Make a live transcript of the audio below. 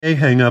Hey,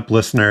 Hang Up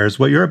listeners,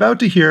 what you're about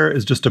to hear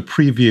is just a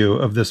preview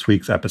of this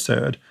week's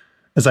episode.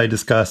 As I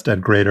discussed at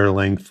greater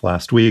length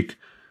last week,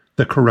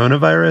 the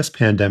coronavirus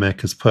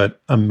pandemic has put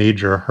a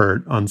major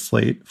hurt on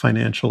Slate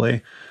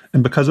financially.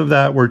 And because of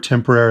that, we're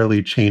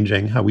temporarily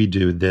changing how we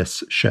do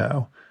this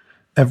show.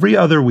 Every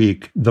other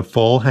week, the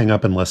full Hang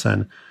Up and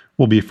Listen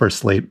will be for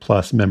Slate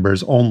Plus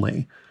members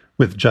only,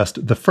 with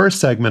just the first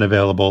segment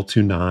available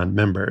to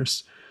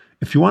non-members.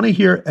 If you want to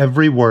hear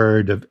every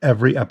word of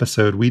every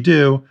episode we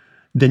do,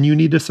 then you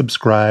need to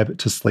subscribe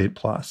to Slate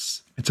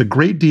Plus. It's a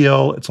great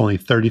deal. It's only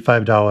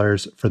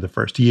 $35 for the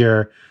first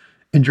year,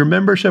 and your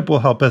membership will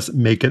help us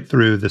make it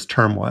through this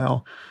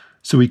turmoil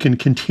so we can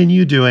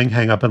continue doing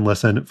Hang Up and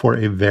Listen for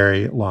a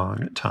very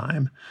long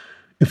time.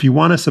 If you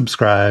want to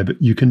subscribe,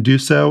 you can do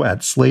so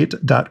at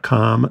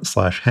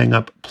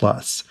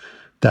slate.com/hangupplus.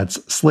 That's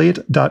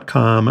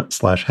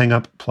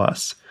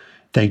slate.com/hangupplus.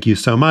 Thank you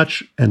so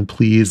much, and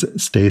please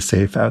stay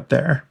safe out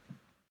there.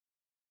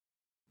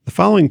 The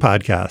following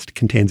podcast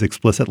contains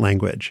explicit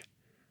language.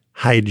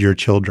 Hide your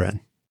children.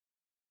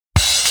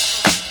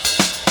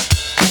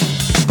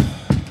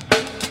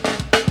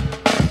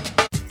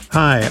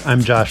 Hi,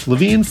 I'm Josh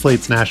Levine,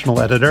 Slate's national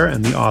editor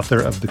and the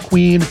author of The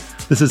Queen.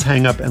 This is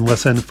Hang Up and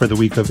Listen for the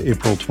week of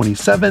April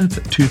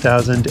 27th,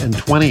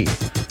 2020.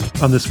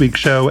 On this week's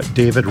show,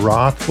 David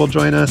Roth will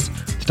join us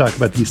to talk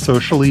about the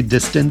socially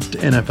distanced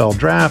NFL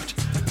draft,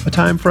 a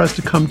time for us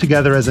to come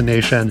together as a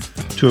nation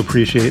to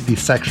appreciate the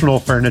sectional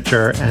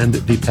furniture and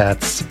the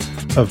pets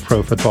of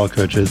pro football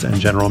coaches and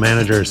general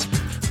managers.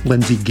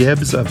 Lindsay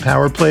Gibbs of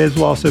Power Plays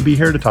will also be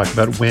here to talk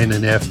about when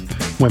and if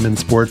women's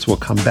sports will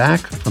come back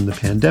from the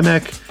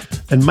pandemic.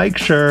 And Mike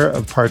Schur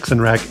of Parks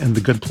and Rec and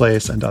The Good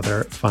Place and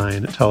other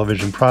fine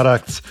television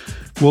products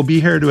will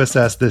be here to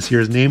assess this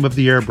year's Name of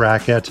the Year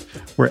bracket,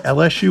 where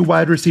LSU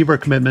wide receiver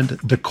commitment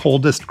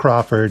DeColdest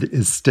Crawford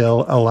is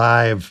still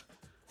alive.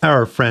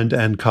 Our friend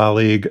and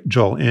colleague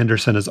Joel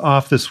Anderson is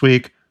off this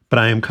week, but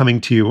I am coming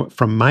to you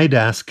from my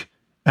desk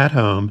at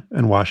home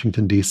in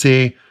Washington,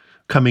 D.C.,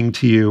 coming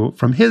to you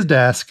from his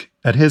desk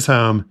at his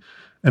home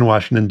in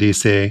Washington,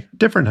 D.C.,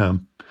 different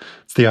home.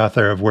 It's the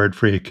author of Word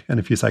Freak and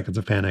A Few Seconds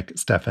of Panic,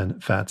 Stefan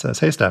Fatsis.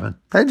 Hey, Stefan.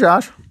 Hey,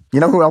 Josh.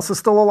 You know who else is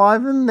still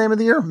alive in Name of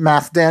the Year?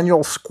 Math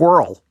Daniel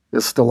Squirrel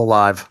is still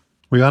alive.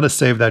 We ought to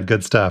save that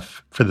good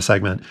stuff for the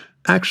segment.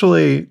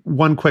 Actually,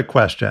 one quick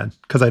question,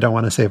 because I don't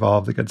want to save all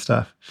of the good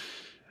stuff.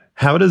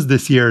 How does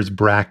this year's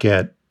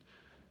bracket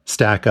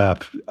stack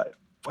up?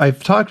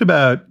 I've talked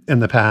about in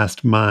the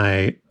past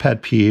my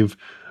pet peeve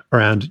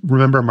around,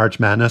 remember March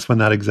Madness when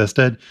that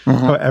existed?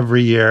 Mm-hmm. How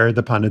every year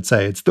the pundits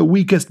say it's the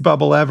weakest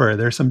bubble ever.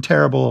 There's some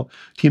terrible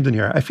teams in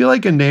here. I feel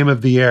like in Name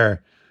of the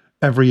Year,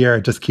 every year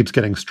it just keeps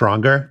getting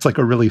stronger. It's like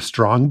a really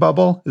strong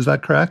bubble. Is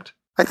that correct?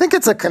 I think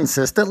it's a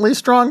consistently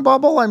strong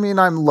bubble. I mean,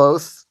 I'm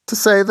loath to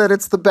say that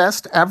it's the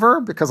best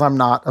ever because I'm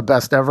not a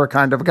best ever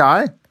kind of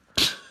guy.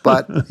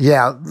 But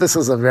yeah, this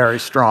is a very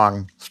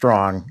strong it's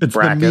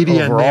bracket the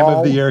median overall. Name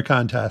of the Year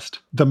contest.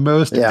 The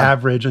most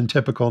average and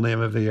typical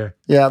Name of the Year.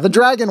 Yeah, the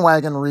Dragon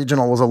Wagon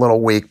Regional was a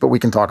little weak, but we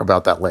can talk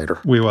about that later.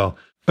 We will.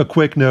 A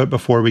quick note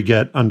before we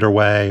get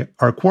underway.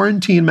 Our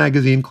Quarantine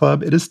Magazine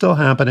Club, it is still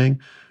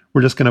happening.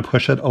 We're just going to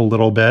push it a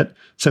little bit.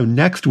 So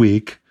next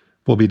week,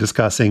 we'll be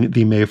discussing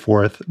the May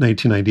 4th,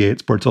 1998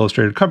 Sports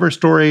Illustrated cover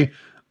story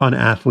on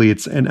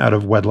athletes and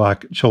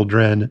out-of-wedlock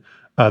children.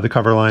 The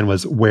cover line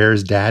was,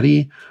 "Where's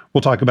Daddy?"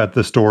 We'll talk about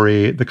the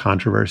story, the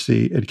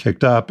controversy it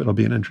kicked up. It'll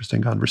be an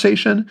interesting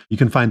conversation. You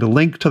can find a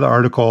link to the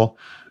article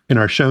in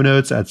our show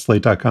notes at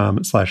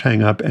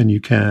slate.com/hangup, and you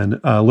can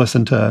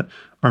listen to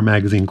our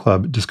magazine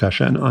club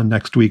discussion on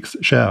next week's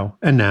show.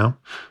 And now,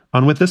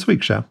 on with this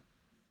week's show.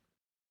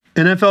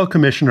 NFL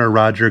Commissioner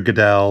Roger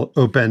Goodell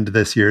opened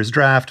this year's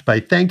draft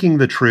by thanking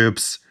the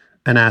troops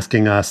and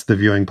asking us, the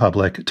viewing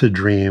public, to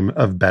dream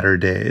of better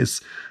days.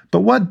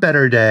 But what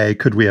better day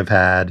could we have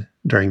had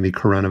during the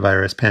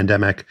coronavirus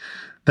pandemic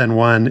than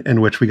one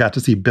in which we got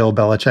to see Bill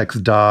Belichick's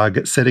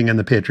dog sitting in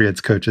the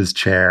Patriots coach's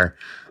chair?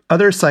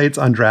 Other sights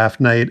on draft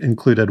night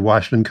included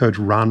Washington coach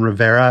Ron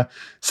Rivera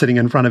sitting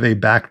in front of a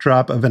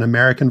backdrop of an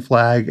American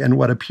flag and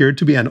what appeared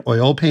to be an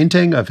oil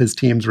painting of his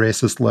team's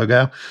racist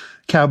logo.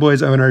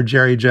 Cowboys owner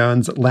Jerry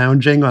Jones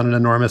lounging on an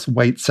enormous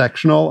white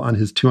sectional on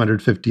his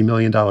 $250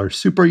 million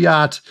super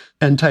yacht,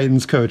 and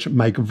Titans coach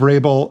Mike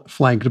Vrabel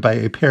flanked by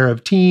a pair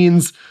of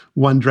teens,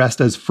 one dressed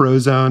as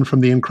Frozone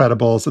from The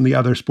Incredibles and the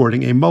other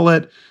sporting a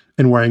mullet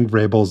and wearing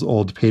Vrabel's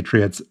old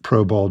Patriots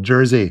Pro Bowl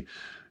jersey.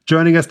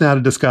 Joining us now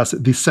to discuss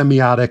the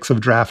semiotics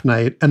of draft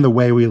night and the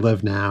way we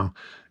live now,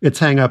 it's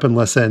Hang Up and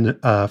Listen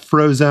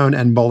Frozone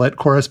and mullet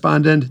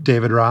correspondent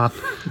David Roth,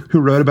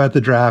 who wrote about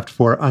the draft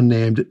for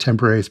unnamed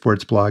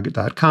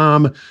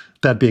temporarysportsblog.com,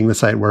 that being the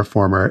site where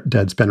former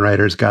Deadspin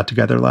writers got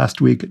together last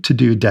week to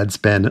do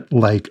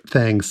Deadspin-like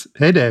things.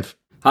 Hey, Dave.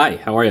 Hi,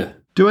 how are you?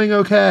 Doing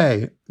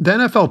okay. The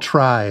NFL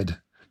tried.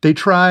 They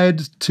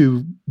tried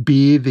to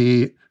be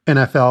the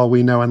NFL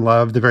we know and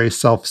love, the very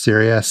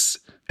self-serious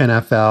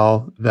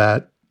NFL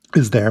that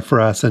is there for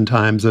us in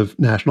times of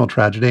national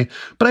tragedy.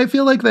 But I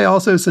feel like they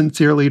also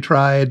sincerely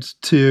tried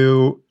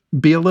to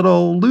be a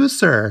little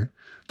looser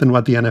than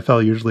what the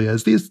NFL usually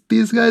is.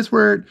 These guys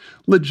were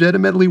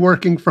legitimately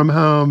working from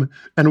home,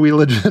 and we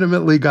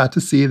legitimately got to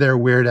see their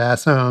weird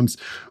ass homes.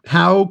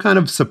 How kind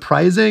of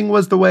surprising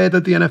was the way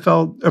that the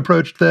NFL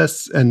approached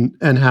this, and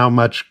how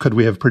much could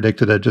we have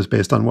predicted it just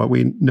based on what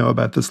we know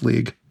about this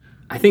league?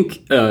 I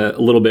think a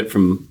little bit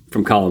from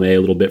column A,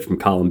 a little bit from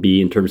column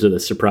B in terms of the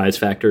surprise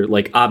factor.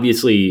 Like,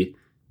 obviously,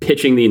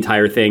 pitching the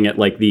entire thing at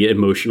like the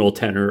emotional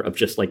tenor of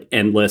just like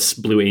endless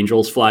Blue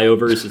Angels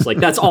flyovers. It's like,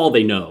 that's all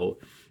they know,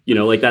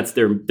 like that's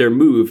their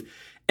move.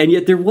 And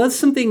yet there was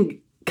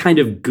something kind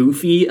of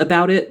goofy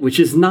about it, which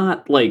is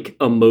not like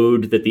a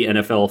mode that the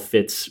NFL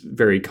fits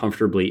very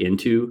comfortably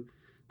into.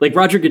 Like,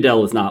 Roger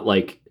Goodell is not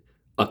like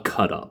a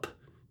cut up.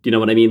 Do you know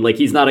what I mean? Like,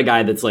 he's not a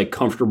guy that's like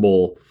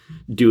comfortable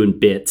doing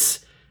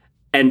bits.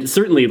 And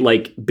certainly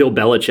like Bill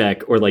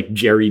Belichick or like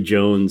Jerry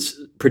Jones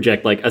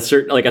project like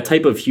a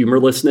type of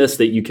humorlessness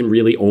that you can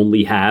really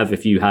only have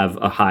if you have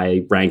a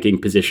high ranking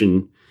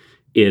position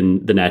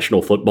in the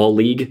National Football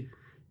League.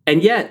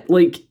 And yet,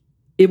 like,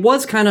 it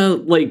was kind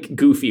of like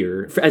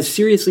goofier. As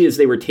seriously as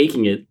they were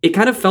taking it, it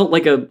kind of felt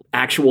like a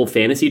actual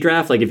fantasy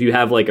draft. Like, if you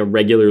have like a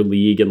regular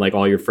league and like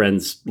all your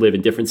friends live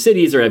in different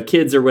cities or have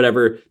kids or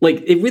whatever,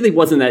 like, it really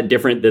wasn't that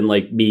different than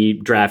like me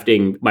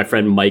drafting my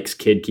friend Mike's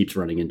kid keeps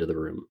running into the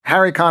room.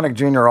 Harry Connick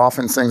Jr.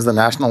 often sings the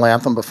national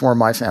anthem before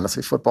my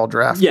fantasy football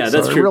draft. Yeah,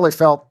 that's true. It really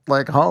felt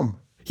like home.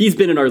 He's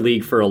been in our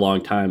league for a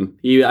long time.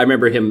 I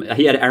remember him.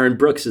 He had Aaron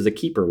Brooks as a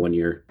keeper one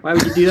year. Why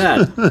would you do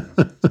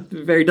that?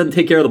 He doesn't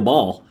take care of the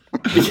ball.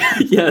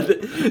 Yeah,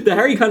 the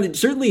Harry Connick,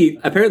 certainly,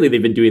 apparently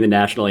they've been doing the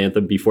national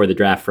anthem before the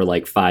draft for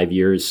like 5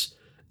 years,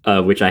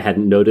 which I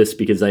hadn't noticed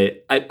because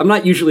I'm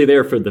not usually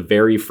there for the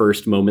very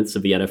first moments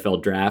of the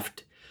NFL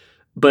draft.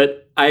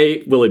 But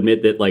I will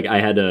admit that like I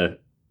had a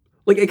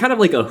kind of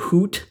like a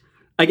hoot,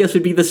 I guess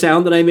would be the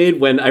sound that I made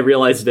when I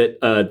realized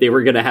that they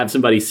were going to have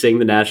somebody sing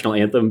the national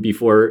anthem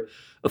before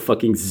a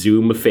fucking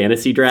Zoom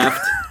fantasy draft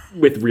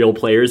with real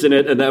players in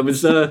it. And that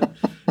was,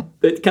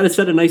 it kind of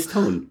set a nice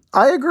tone.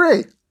 I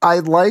agree. I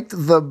liked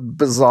the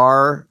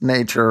bizarre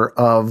nature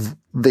of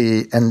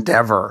the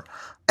endeavor.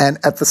 And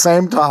at the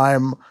same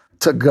time,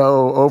 to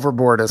go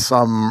overboard as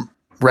some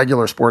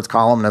regular sports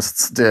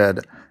columnists did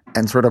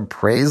and sort of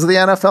praise the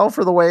NFL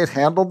for the way it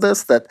handled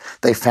this, that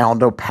they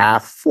found a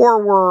path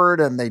forward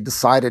and they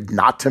decided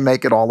not to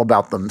make it all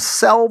about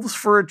themselves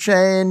for a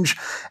change.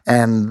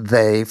 And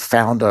they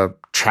found a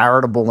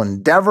charitable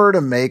endeavor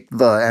to make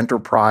the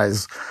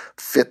enterprise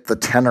fit the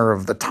tenor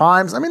of the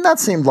times. I mean, that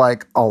seemed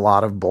like a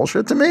lot of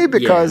bullshit to me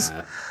because,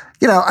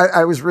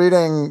 I was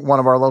reading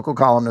one of our local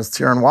columnists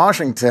here in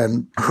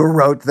Washington who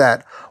wrote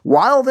that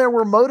while there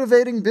were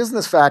motivating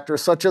business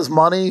factors such as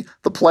money,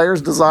 the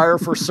player's desire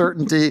for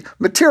certainty,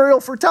 material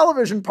for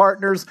television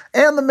partners,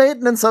 and the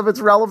maintenance of its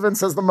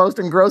relevance as the most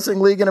engrossing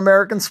league in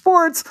American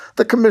sports,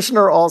 the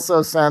commissioner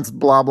also sensed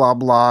blah, blah,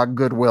 blah,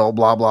 goodwill,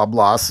 blah, blah,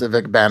 blah,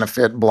 civic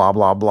benefit, blah,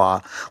 blah,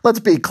 blah. Let's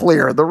be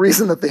clear. The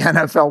reason that the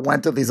NFL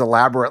went to these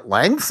elaborate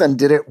lengths and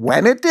did it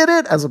when it did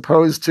it, as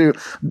opposed to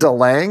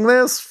delaying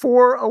this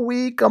for a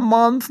week, a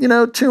month,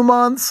 2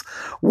 months,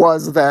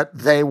 was that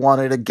they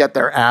wanted to get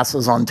their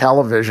asses on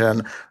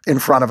television in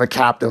front of a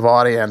captive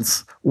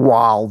audience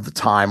while the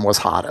time was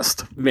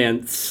hottest.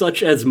 Man,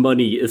 such as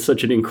money is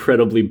such an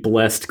incredibly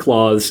blessed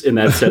clause in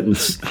that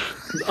sentence.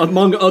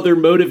 Among other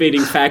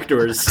motivating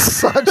factors.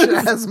 Such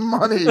as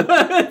money.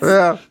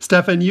 Yeah.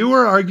 Stefan, you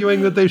were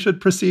arguing that they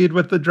should proceed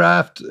with the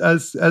draft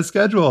as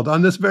scheduled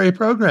on this very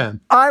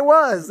program. I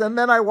was. And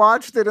then I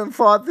watched it and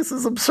thought, this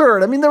is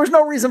absurd. I mean, there was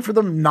no reason for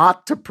them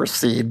not to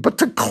proceed, but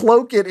to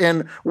cloak it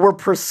in, we're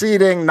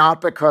proceeding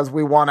not because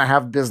we want to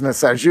have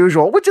business as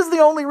usual, which is the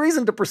only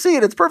reason to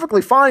proceed. It's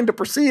perfectly fine to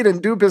proceed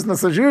and do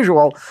business as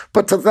usual,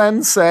 but to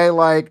then say,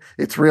 like,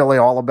 it's really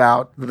all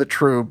about the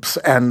troops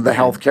and the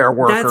healthcare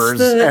workers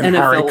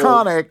and Harry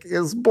Connick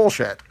is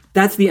bullshit.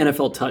 That's the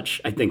NFL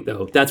touch, I think,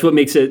 though. That's what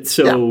makes it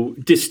so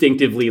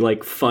distinctively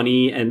like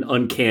funny and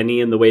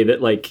uncanny in the way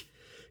that like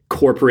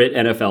corporate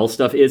NFL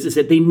stuff is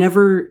that they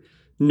never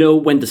know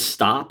when to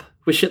stop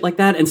with shit like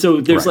that. And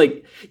so there's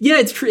like, yeah,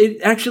 it's true.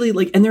 It actually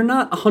like, and they're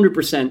not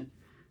 100%,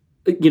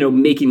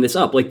 making this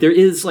up. Like there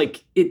is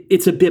like,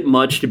 it's a bit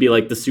much to be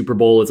like the Super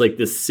Bowl is like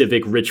this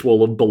civic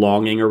ritual of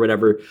belonging or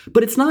whatever,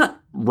 but it's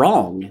not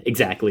wrong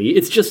exactly.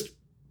 It's just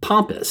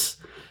pompous.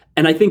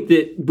 And I think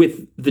that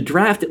with the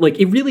draft, like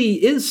it really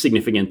is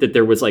significant that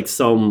there was like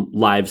some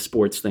live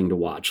sports thing to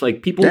watch.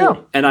 Like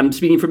people, and I'm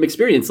speaking from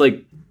experience,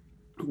 like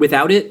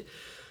without it,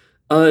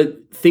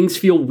 things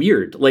feel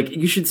weird. Like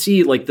you should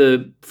see like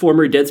the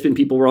former Deadspin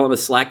people were all on a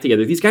Slack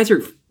together. These guys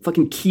are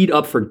fucking keyed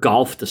up for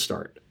golf to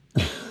start.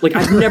 Like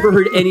I've never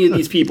heard any of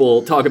these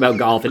people talk about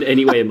golf in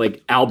any way. And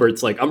like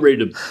Albert's like, I'm ready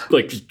to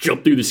like just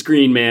jump through the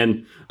screen,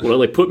 man. Well,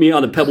 like put me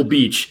on the Pebble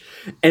Beach.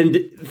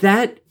 And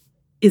that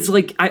is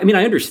like, I mean,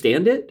 I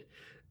understand it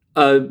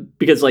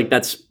because like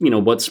that's,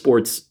 what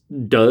sports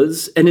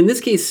does. And in this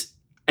case,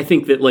 I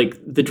think that like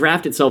the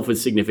draft itself was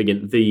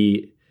significant.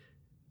 In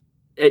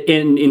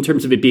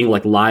terms of it being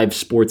like live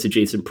sports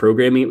adjacent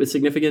programming, it was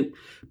significant.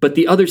 But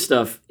the other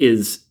stuff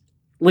is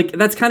like,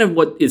 that's kind of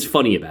what is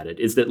funny about it,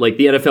 is that, like,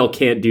 the NFL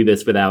can't do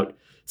this without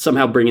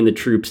somehow bringing the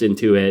troops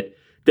into it.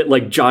 That,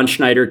 like, John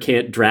Schneider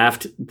can't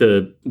draft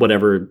the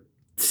whatever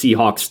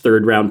Seahawks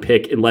 3rd round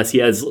pick unless he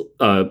has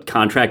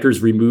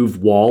contractors remove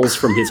walls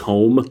from his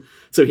home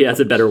so he has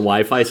a better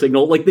Wi-Fi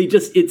signal. Like,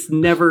 it's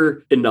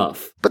never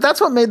enough. But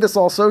that's what made this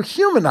also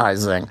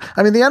humanizing.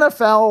 I mean, the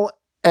NFL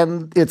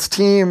and its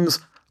teams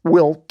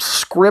will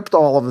script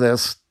all of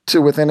this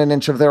to within an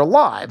inch of their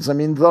lives. I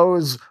mean,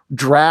 those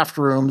draft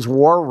rooms,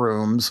 war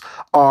rooms,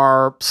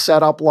 are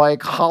set up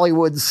like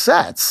Hollywood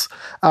sets.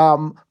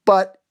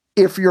 But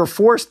if you're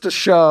forced to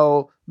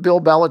show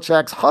Bill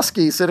Belichick's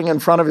husky sitting in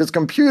front of his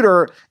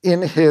computer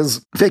in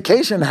his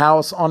vacation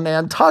house on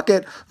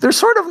Nantucket, there's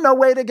sort of no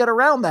way to get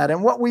around that.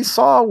 And what we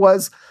saw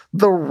was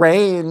the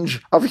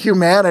range of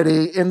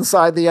humanity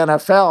inside the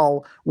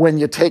NFL when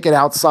you take it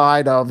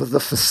outside of the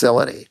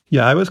facility.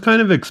 Yeah, I was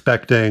kind of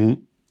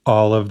expecting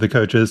all of the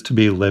coaches to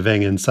be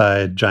living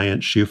inside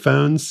giant shoe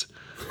phones.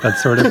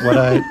 That's sort of what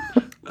I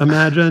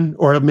imagine.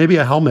 Or maybe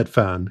a helmet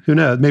phone. Who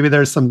knows? Maybe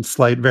there's some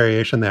slight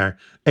variation there.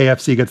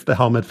 AFC gets the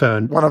helmet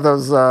phone. One of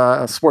those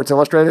Sports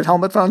Illustrated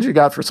helmet phones you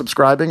got for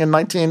subscribing in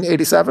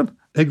 1987?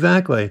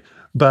 Exactly.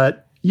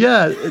 But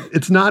yeah,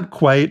 it's not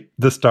quite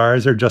the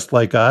stars are just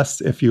like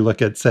us if you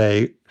look at,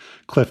 say,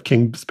 Cliff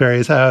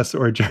Kingsbury's house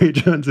or Jerry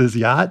Jones's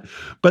yacht.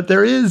 But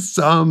there is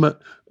some,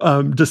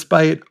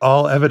 despite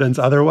all evidence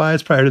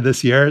otherwise prior to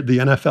this year, the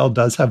NFL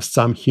does have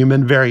some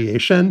human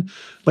variation.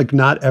 Like,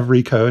 not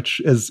every coach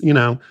is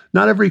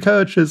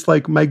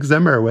like Mike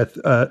Zimmer with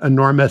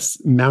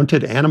enormous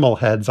mounted animal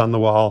heads on the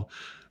wall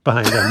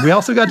behind him. We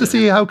also got to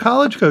see how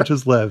college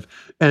coaches live.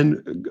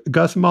 And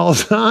Gus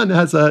Malzahn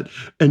has an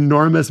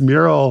enormous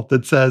mural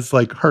that says,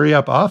 like, hurry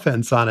up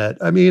offense on it.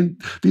 I mean,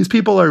 these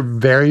people are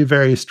very,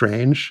 very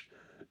strange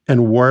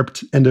and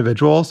warped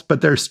individuals, but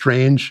they're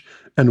strange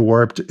and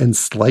warped in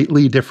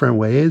slightly different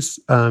ways.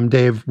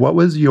 Dave, what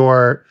was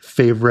your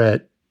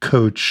favorite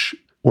coach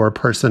or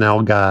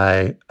personnel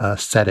guy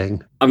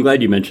setting? I'm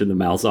glad you mentioned the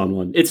Malzahn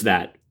one. It's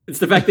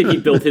the fact that he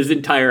built his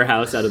entire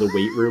house out of the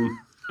weight room.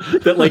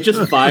 That, like, just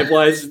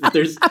vibe-wise,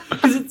 because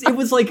it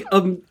was like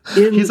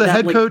he's a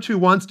head coach who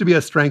wants to be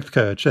a strength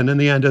coach, and in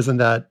the end, isn't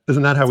that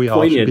how we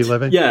all should be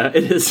living? Yeah,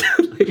 it is.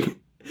 Like,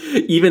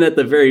 even at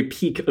the very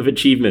peak of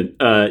achievement,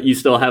 you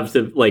still have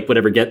to, like,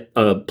 get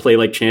Play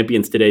Like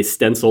Champions Today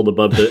stenciled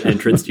above the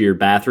entrance to your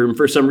bathroom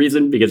for some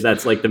reason, because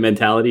that's, like, the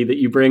mentality that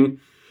you bring.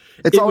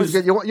 It's always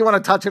good. You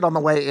want to touch it on the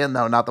way in,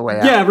 though, not the way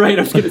out. Yeah, right.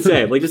 I was going to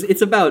say, like,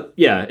 it's about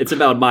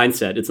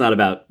mindset. It's not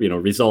about,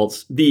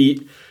 results.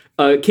 The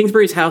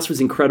Kingsbury's house was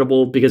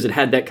incredible because it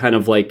had that kind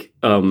of like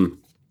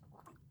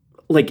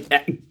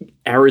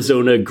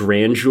Arizona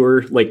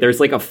grandeur. Like,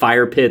 there's like a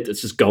fire pit that's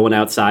just going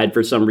outside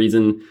for some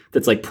reason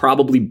that's like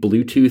probably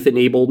Bluetooth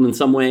enabled in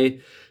some way.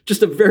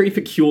 Just a very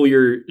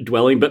peculiar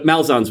dwelling, but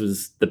Malzahn's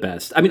was the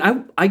best. I mean,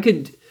 I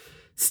could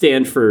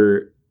stand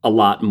for a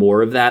lot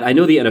more of that. I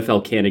know the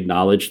NFL can't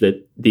acknowledge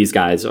that these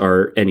guys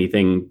are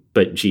anything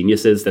but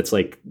geniuses. That's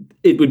like,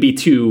 it would be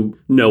too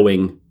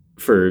knowing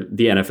for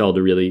the NFL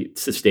to really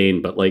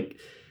sustain, but like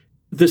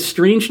the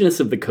strangeness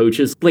of the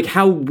coaches, like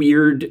how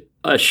weird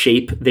a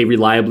shape they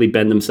reliably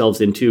bend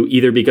themselves into,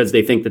 either because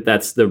they think that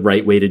that's the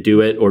right way to do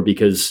it, or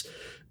because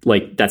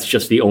like that's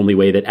just the only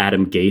way that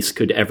Adam Gase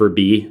could ever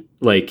be,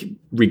 like,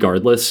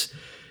 regardless,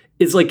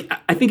 is like,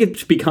 I think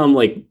it's become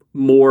like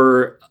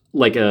more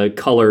like a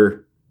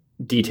color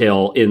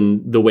detail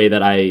in the way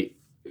that I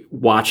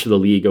watched the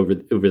league over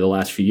the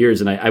last few years.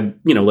 And I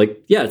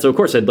so of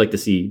course I'd like to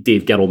see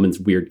Dave Gettleman's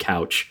weird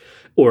couch,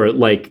 or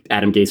like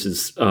Adam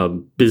Gase's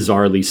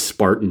bizarrely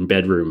Spartan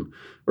bedroom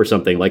or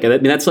something. Like, I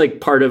mean, that's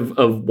like part of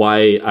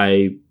why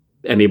I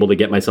am able to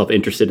get myself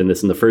interested in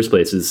this in the first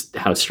place, is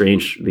how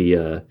strange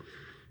the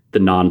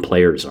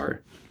non-players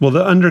are. Well,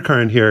 the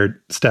undercurrent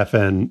here,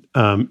 Stefan,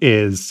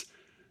 is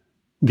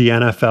the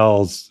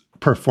NFL's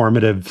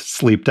performative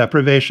sleep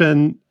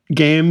deprivation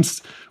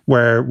games,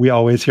 where we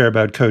always hear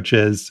about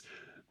coaches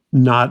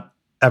not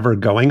ever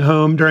going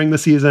home during the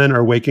season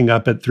or waking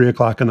up at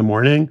 3:00 in the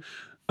morning.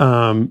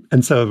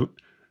 And so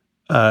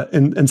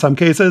in some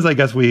cases, I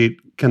guess we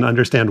can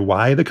understand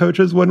why the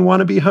coaches wouldn't want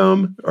to be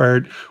home,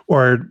 or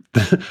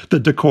the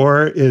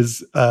decor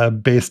is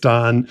based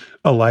on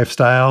a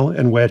lifestyle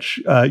in which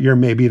you're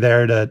maybe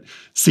there to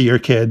see your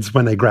kids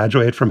when they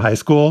graduate from high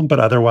school, but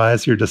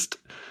otherwise you're just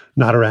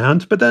not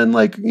around. But then,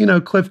 like,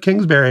 Cliff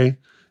Kingsbury,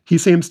 he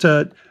seems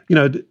to,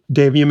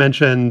 Dave, you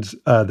mentioned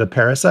the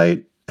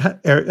Parasite,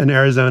 an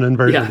Arizonan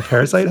version of the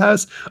Parasite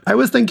house. I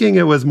was thinking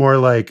it was more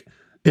like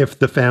if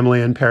the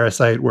family in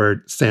Parasite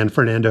were San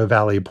Fernando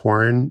Valley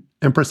porn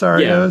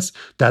impresarios.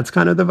 Yeah. That's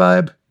kind of the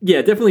vibe.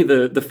 Yeah, definitely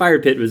the fire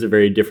pit was a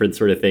very different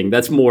sort of thing.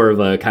 That's more of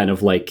a kind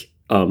of like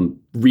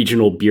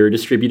regional beer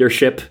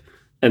distributorship,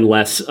 and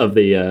less of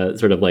the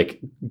sort of like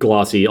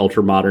glossy,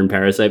 ultra-modern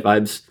Parasite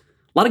vibes.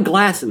 A lot of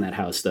glass in that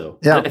house, though.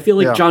 Yeah, I feel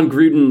like John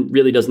Gruden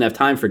really doesn't have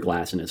time for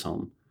glass in his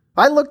home.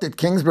 I looked at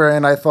Kingsbury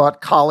and I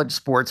thought college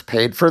sports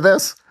paid for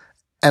this,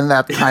 and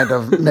that kind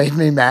of made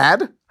me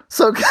mad.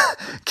 So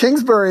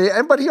Kingsbury,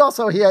 but he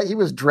also he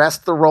was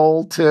dressed the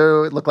role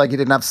too. It looked like he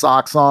didn't have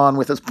socks on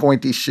with his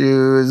pointy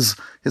shoes,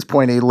 his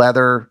pointy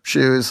leather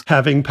shoes.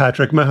 Having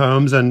Patrick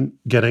Mahomes and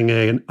getting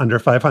an under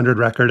 500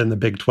 record in the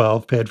Big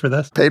 12 paid for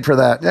this? Paid for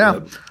that, yeah.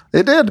 Yep.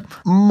 It did.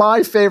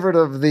 My favorite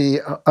of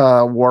the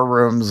war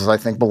rooms, I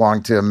think,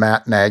 belonged to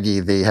Matt Nagy,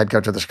 the head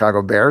coach of the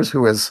Chicago Bears,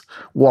 who has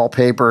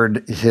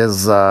wallpapered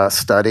his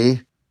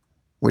study,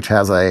 which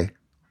has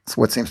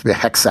what seems to be a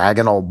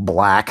hexagonal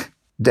black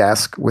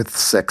desk with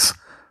 6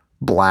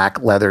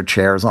 black leather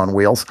chairs on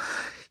wheels.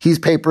 He's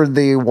papered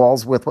the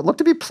walls with what look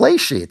to be play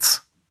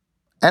sheets.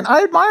 And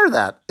I admire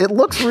that. It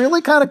looks really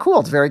kind of cool.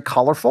 It's very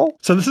colorful.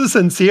 So this is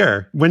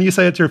sincere. When you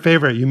say it's your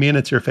favorite, you mean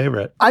it's your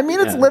favorite. I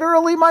mean, it's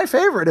literally my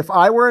favorite. If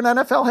I were an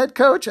NFL head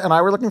coach and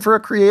I were looking for a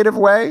creative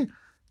way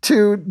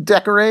to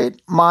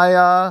decorate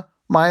my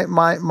my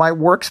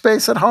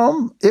workspace at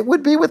home, it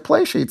would be with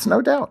play sheets,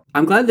 no doubt.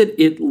 I'm glad that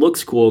it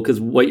looks cool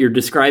because what you're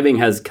describing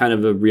has kind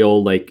of a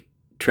real like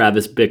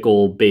Travis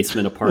Bickle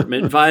basement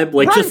apartment vibe.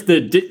 Like just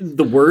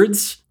the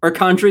words are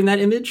conjuring that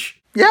image.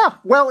 Yeah,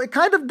 well, it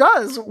kind of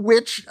does,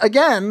 which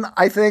again,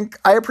 I think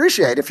I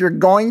appreciate. If you're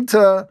going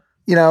to,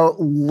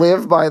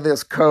 live by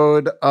this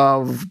code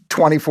of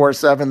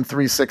 24/7,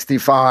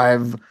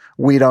 365,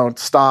 we don't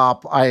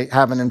stop. I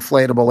have an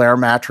inflatable air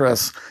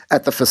mattress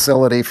at the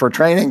facility for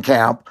training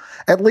camp.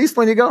 At least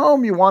when you go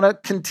home, you want to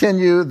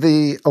continue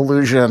the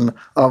illusion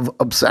of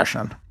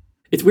obsession.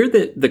 It's weird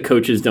that the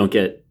coaches don't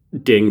get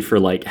dinged for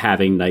like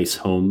having nice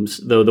homes,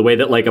 though. The way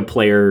that like a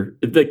player,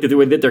 the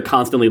way that they're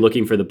constantly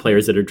looking for the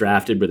players that are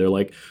drafted, where they're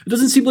like, it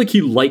doesn't seem like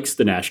he likes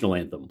the national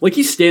anthem. Like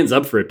he stands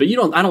up for it, but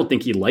I don't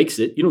think he likes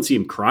it. You don't see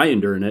him crying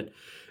during it.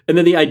 And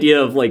then the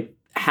idea of like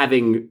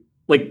having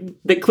like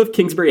that Cliff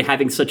Kingsbury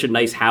having such a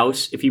nice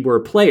house, if he were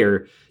a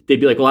player,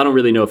 they'd be like, well, I don't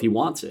really know if he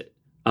wants it.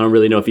 I don't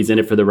really know if he's in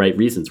it for the right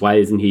reasons. Why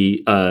isn't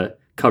he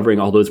covering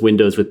all those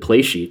windows with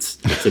play sheets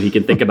so he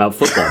can think about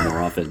football more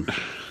often?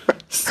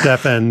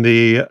 Stefan,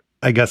 the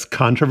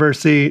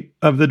controversy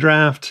of the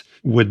draft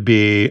would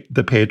be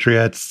the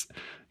Patriots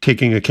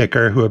taking a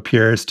kicker who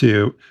appears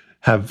to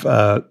have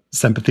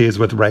sympathies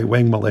with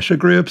right-wing militia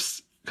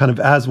groups, kind of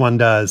as one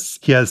does.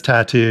 He has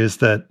tattoos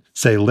that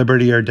say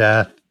liberty or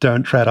death,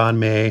 don't tread on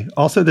me.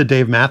 Also the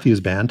Dave Matthews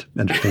Band,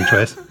 interesting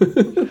choice.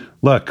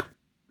 Look,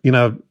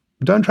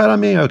 don't tread on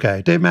me?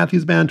 Okay, Dave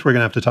Matthews Band, we're going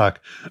to have to talk.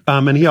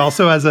 And he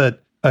also has a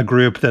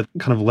group that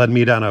kind of led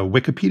me down a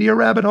Wikipedia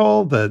rabbit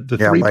hole, the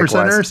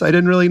 3%ers. I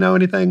didn't really know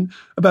anything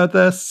about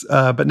this,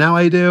 but now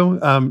I do.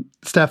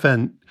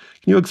 Stefan,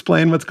 can you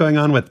explain what's going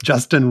on with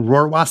Justin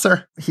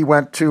Rohrwasser? He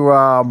went to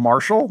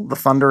Marshall, the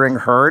Thundering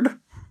Herd.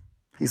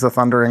 He's a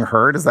Thundering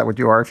Herd. Is that what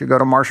you are if you go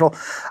to Marshall?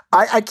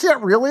 I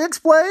can't really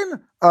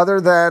explain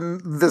other than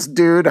this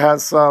dude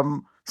has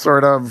some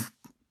sort of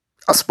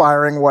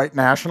aspiring white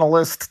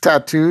nationalist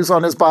tattoos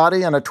on his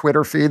body and a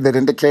Twitter feed that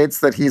indicates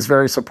that he's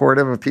very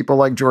supportive of people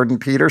like Jordan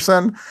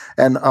Peterson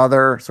and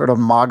other sort of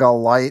MAGA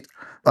light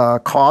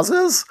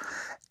causes.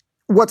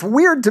 What's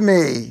weird to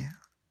me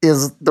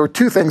is there are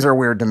 2 things that are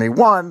weird to me.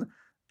 One,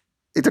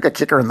 he took a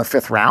kicker in the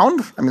 5th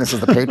round. I mean, this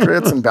is the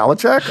Patriots and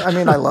Belichick. I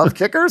mean, I love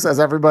kickers, as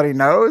everybody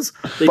knows.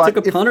 They took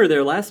a punter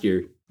there last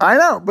year. I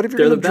know, but if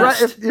you're going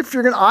to if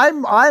you're going to,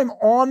 I'm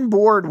on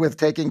board with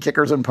taking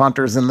kickers and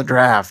punters in the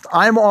draft.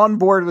 I'm on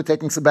board with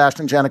taking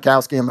Sebastian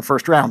Janikowski in the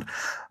 1st round.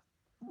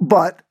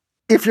 But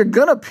if you're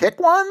going to pick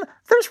one,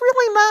 there's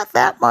really not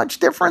that much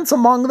difference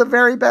among the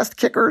very best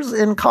kickers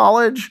in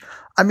college.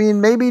 I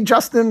mean, maybe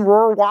Justin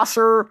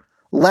Rohrwasser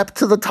leapt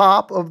to the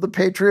top of the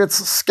Patriots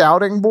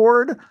scouting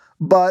board.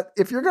 But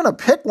if you're going to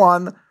pick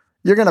one,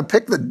 you're going to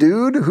pick the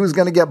dude who's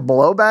going to get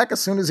blowback as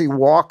soon as he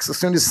walks, as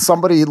soon as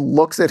somebody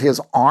looks at his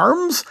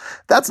arms.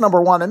 That's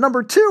number one. And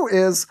number 2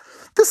 is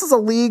this is a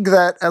league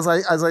that, as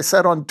I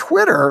said on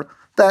Twitter,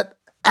 that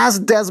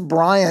asked Des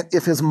Bryant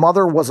if his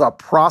mother was a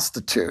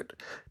prostitute.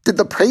 Did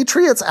the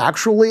Patriots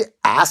actually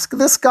ask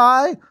this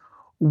guy,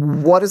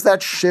 what does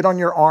that shit on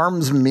your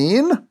arms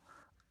mean?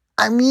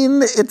 I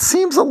mean, it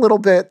seems a little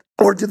bit,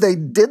 or did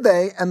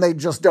they, and they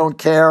just don't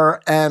care,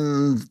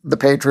 and the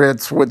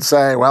Patriots would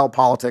say, well,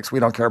 politics,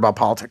 we don't care about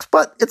politics.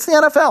 But it's the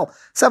NFL.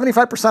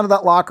 75% of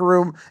that locker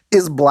room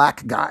is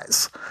black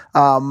guys.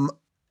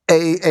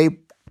 A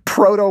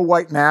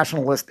proto-white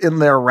nationalist in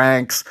their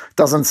ranks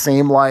doesn't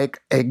seem like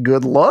a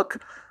good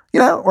look.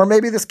 Or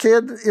maybe this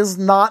kid is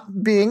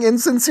not being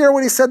insincere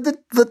when he said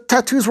that the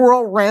tattoos were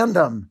all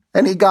random,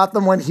 and he got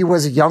them when he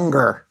was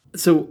younger.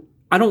 So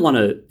I don't want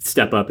to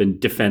step up and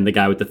defend the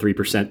guy with the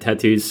 3%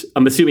 tattoos.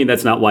 I'm assuming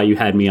that's not why you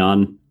had me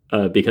on,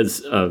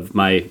 because of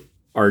my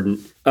ardent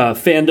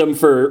fandom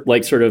for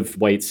like sort of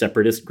white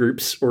separatist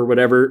groups or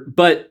whatever.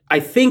 But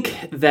I think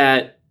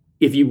that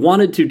if you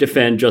wanted to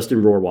defend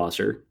Justin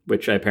Rohrwasser,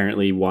 which I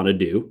apparently want to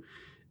do,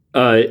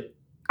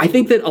 I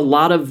think that a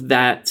lot of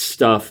that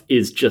stuff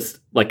is just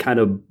like kind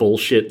of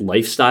bullshit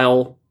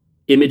lifestyle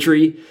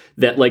imagery.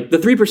 That like the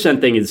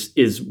 3% thing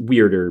is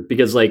weirder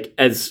because like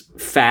as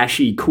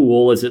fashy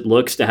cool as it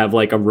looks to have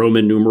like a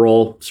Roman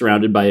numeral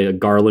surrounded by a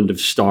garland of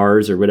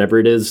stars or whatever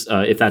it is,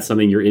 if that's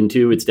something you're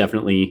into, it's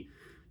definitely,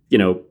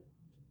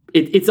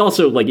 it's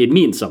also like it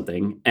means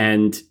something.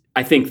 And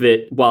I think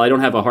that while I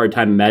don't have a hard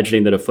time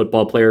imagining that a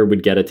football player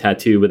would get a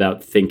tattoo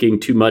without thinking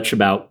too much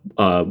about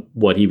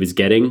what he was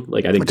getting,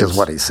 like I think which is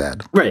what he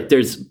said. Right.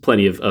 There's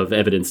plenty of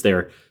evidence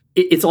there.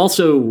 It's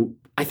also,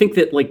 I think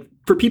that like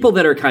for people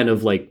that are kind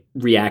of like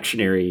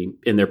reactionary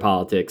in their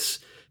politics,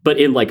 but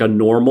in like a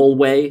normal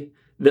way,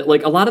 that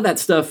like a lot of that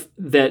stuff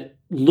that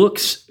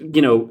looks,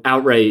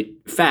 outright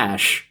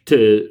fash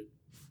to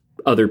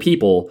other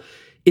people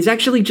is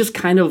actually just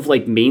kind of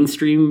like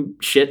mainstream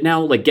shit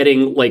now. Like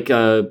getting like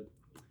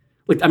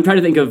I'm trying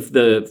to think of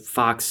the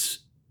Fox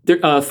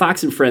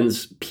and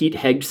Friends, Pete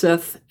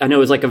Hegseth, I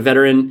know is like a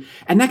veteran,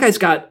 and that guy's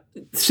got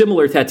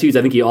similar tattoos.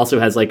 I think he also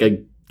has like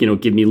a,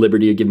 give me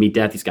liberty or give me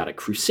death. He's got a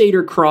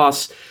Crusader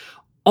cross,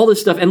 all this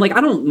stuff. And like,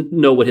 I don't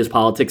know what his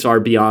politics are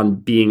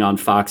beyond being on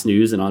Fox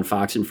News and on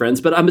Fox and Friends,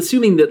 but I'm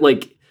assuming that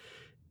like,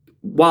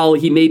 while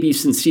he may be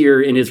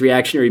sincere in his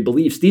reactionary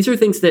beliefs, these are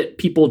things that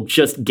people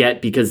just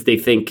get because they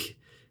think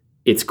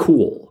it's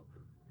cool.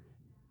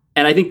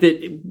 And I think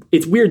that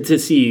it's weird to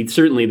see,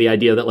 certainly, the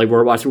idea that like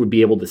Rohrwasser would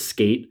be able to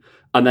skate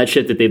on that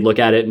shit, that they'd look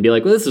at it and be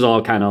like, well, this is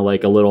all kind of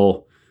like a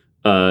little,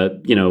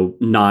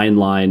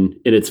 9-line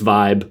in its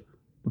vibe,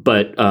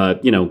 but,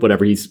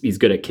 whatever, he's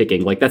good at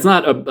kicking. Like, that's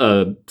not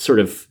a sort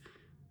of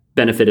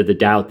benefit of the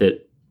doubt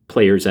that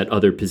players at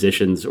other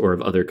positions or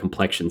of other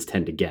complexions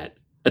tend to get,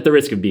 at the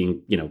risk of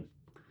being,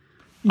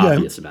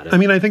 obvious about it. I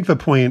mean, I think the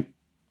point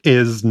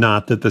is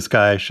not that this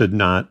guy should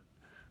not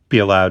be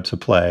allowed to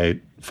play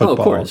football. Oh,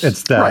 of course.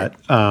 It's that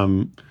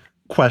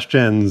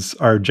questions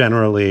are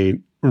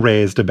generally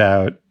raised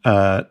about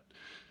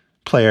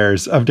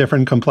players of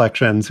different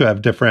complexions who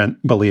have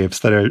different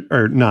beliefs that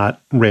are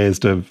not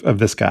raised of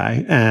this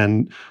guy.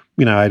 And,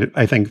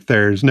 I think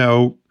there's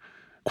no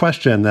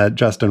question that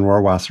Justin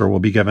Rohrwasser will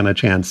be given a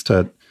chance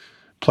to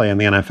play in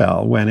the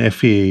NFL when,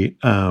 if he,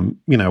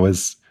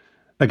 was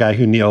a guy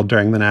who kneeled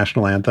during the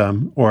national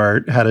anthem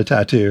or had a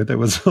tattoo that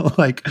was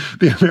like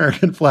the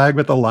American flag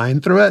with a line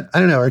through it. I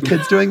don't know. Are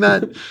kids doing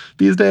that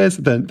these days?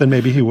 Then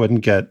maybe he wouldn't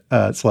get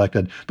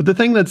selected. But the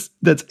thing that's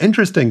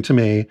interesting to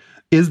me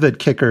is that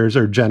kickers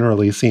are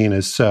generally seen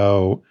as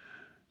so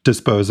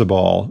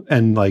disposable,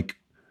 and like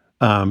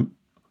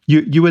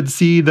you would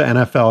see the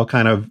NFL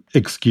kind of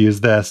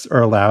excuse this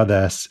or allow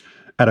this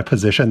at a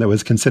position that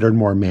was considered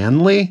more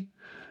manly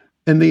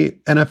in the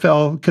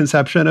NFL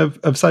conception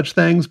of such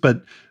things.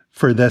 But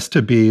for this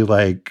to be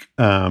like,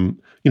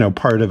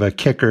 part of a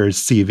kicker's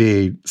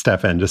CV,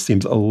 Stefan, just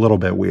seems a little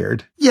bit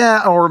weird.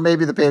 Yeah, or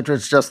maybe the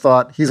Patriots just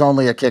thought he's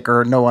only a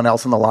kicker. No one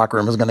else in the locker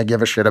room is going to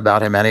give a shit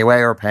about him anyway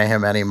or pay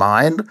him any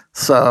mind.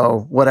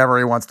 So whatever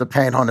he wants to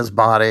paint on his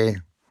body,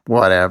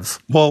 whatevs.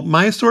 Well,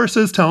 my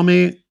sources tell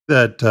me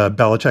that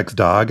Belichick's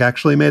dog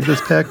actually made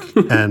this pick,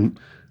 and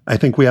I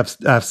think we have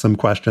asked some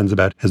questions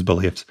about his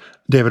beliefs.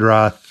 David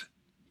Roth,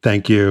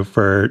 thank you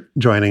for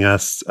joining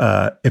us.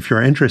 If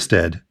you're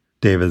interested,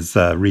 Dave is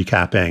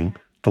recapping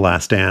The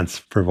Last Dance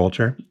for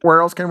Vulture.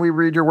 Where else can we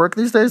read your work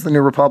these days? The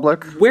New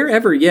Republic?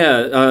 Wherever,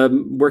 yeah.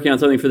 Working on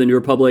something for The New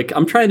Republic.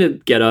 I'm trying to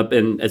get up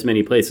in as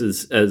many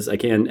places as I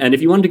can. And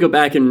if you wanted to go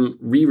back and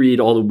reread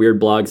all the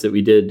weird blogs that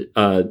we did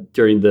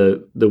during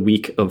the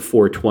week of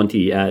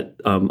 420 at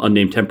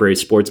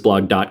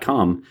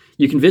unnamedtemporarysportsblog.com,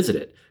 you can visit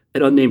it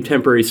at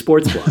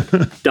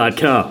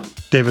unnamedtemporarysportsblog.com.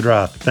 David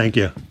Roth, thank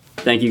you.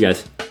 Thank you,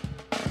 guys.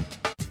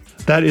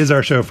 That is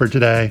our show for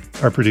today.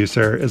 Our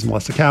producer is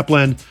Melissa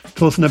Kaplan.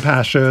 To listen to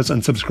past shows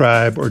and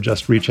subscribe or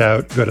just reach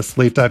out, go to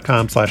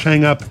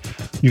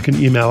slate.com/hangup. You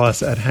can email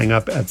us at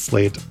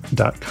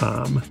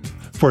hangup@slate.com.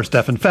 For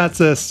Stefan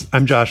Fatsis,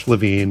 I'm Josh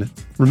Levine.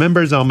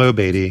 Remember Zelmo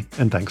Beatty,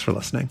 and thanks for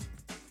listening.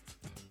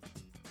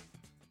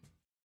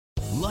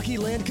 Lucky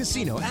Land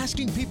Casino,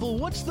 asking people,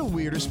 what's the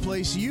weirdest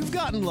place you've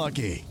gotten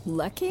lucky?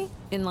 Lucky?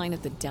 In line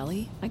at the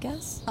deli, I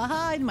guess?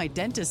 Aha, in my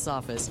dentist's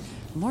office.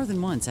 More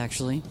than once,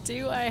 actually.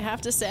 Do I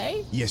have to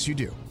say? Yes, you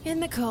do. In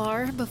the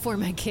car before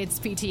my kids'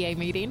 PTA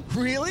meeting.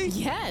 Really?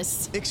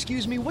 Yes.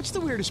 Excuse me, what's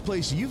the weirdest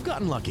place you've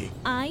gotten lucky?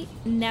 I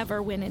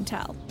never win and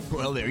tell.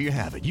 Well, there you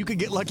have it. You can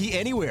get lucky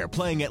anywhere,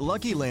 playing at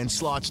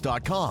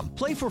LuckyLandSlots.com.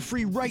 Play for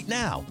free right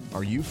now.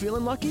 Are you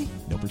feeling lucky?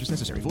 No purchase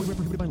necessary. Void where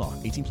prohibited by law.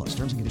 18+.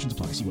 Terms and conditions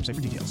apply. See website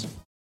for details.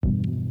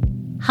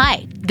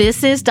 Hi,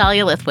 this is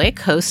Dahlia Lithwick,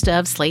 host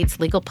of Slate's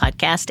legal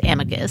podcast,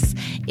 Amicus.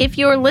 If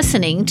you're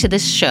listening to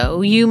this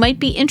show, you might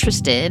be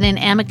interested in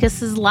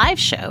Amicus's live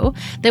show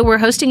that we're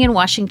hosting in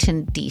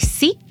Washington,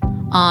 D.C.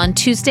 on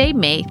Tuesday,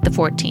 May the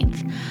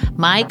 14th.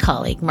 My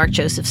colleague, Mark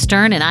Joseph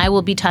Stern, and I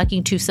will be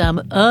talking to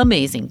some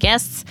amazing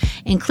guests,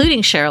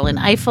 including Sherilyn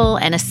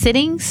Ifill and a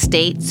sitting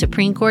state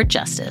Supreme Court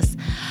justice,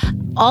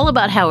 all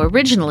about how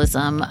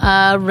originalism,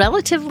 a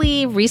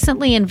relatively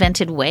recently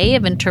invented way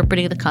of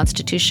interpreting the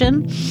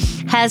Constitution,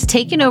 has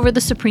taken over the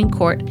Supreme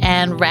Court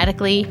and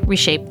radically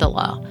reshaped the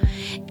law.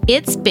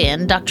 It's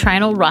been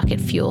doctrinal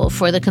rocket fuel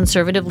for the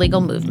conservative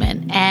legal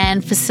movement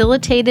and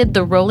facilitated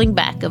the rolling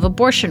back of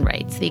abortion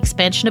rights, the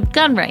expansion of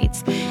gun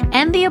rights,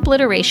 and the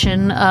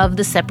obliteration of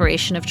the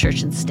separation of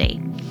church and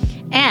state.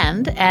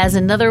 And as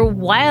another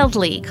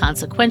wildly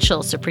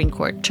consequential Supreme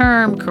Court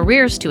term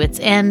careers to its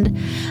end,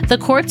 the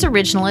court's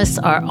originalists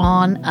are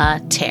on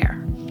a tear.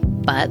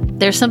 But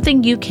there's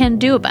something you can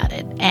do about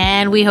it,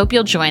 and we hope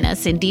you'll join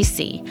us in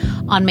D.C.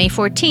 on May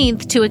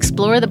 14th to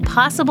explore the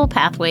possible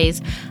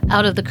pathways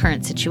out of the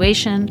current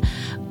situation.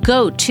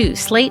 Go to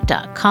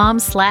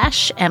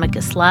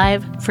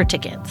slate.com/amicuslive for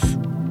tickets.